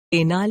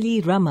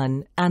Tenali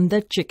Raman and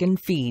the Chicken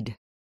Feed.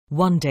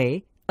 One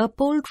day, a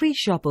poultry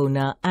shop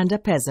owner and a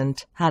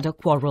peasant had a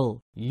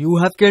quarrel. You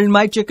have killed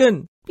my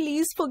chicken.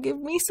 Please forgive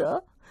me, sir.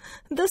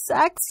 The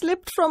sack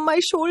slipped from my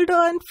shoulder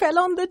and fell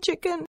on the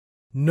chicken.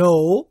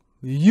 No,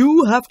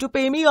 you have to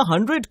pay me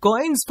 100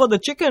 coins for the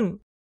chicken.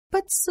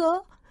 But,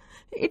 sir,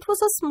 it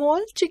was a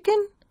small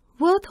chicken,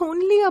 worth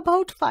only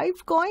about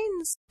 5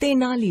 coins.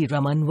 Tenali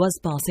Raman was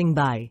passing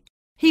by.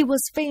 He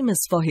was famous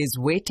for his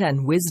wit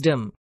and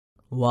wisdom.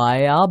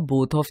 Why are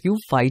both of you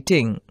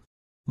fighting?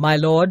 My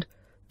lord,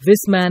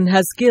 this man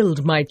has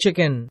killed my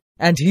chicken,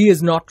 and he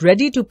is not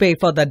ready to pay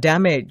for the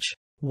damage.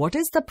 What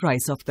is the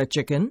price of the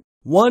chicken?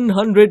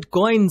 100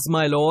 coins,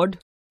 my lord.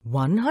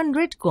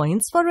 100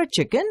 coins for a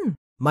chicken?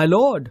 My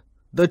lord,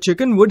 the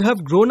chicken would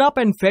have grown up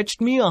and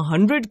fetched me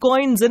 100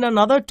 coins in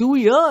another 2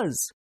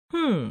 years.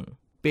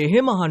 Pay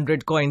him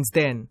 100 coins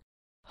then.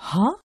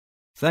 Huh?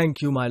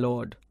 Thank you, my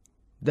lord.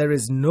 There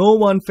is no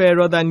one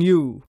fairer than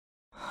you.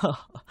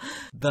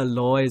 The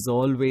law is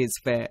always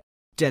fair.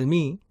 Tell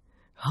me,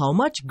 how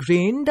much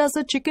grain does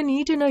a chicken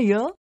eat in a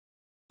year?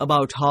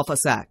 About half a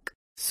sack.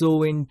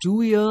 So in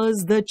 2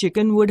 years, the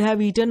chicken would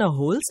have eaten a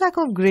whole sack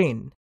of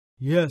grain.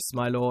 Yes,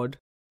 my lord.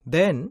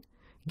 Then,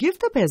 give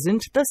the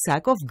peasant the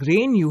sack of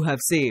grain you have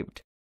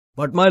saved.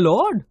 But my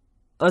lord,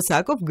 a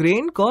sack of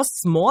grain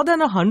costs more than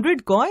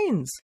 100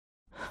 coins.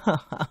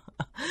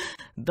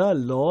 The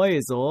law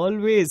is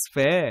always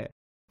fair.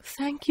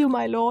 Thank you,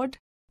 my lord.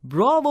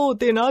 Bravo,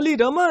 Tenali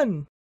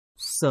Raman!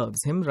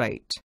 Serves him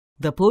right.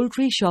 The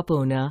poultry shop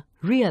owner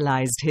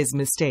realized his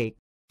mistake.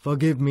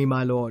 Forgive me,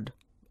 my lord.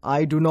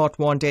 I do not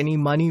want any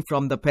money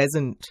from the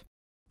peasant.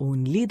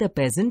 Only the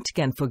peasant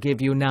can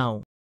forgive you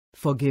now.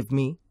 Forgive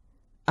me.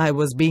 I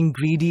was being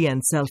greedy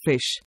and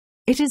selfish.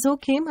 It is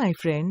okay, my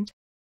friend.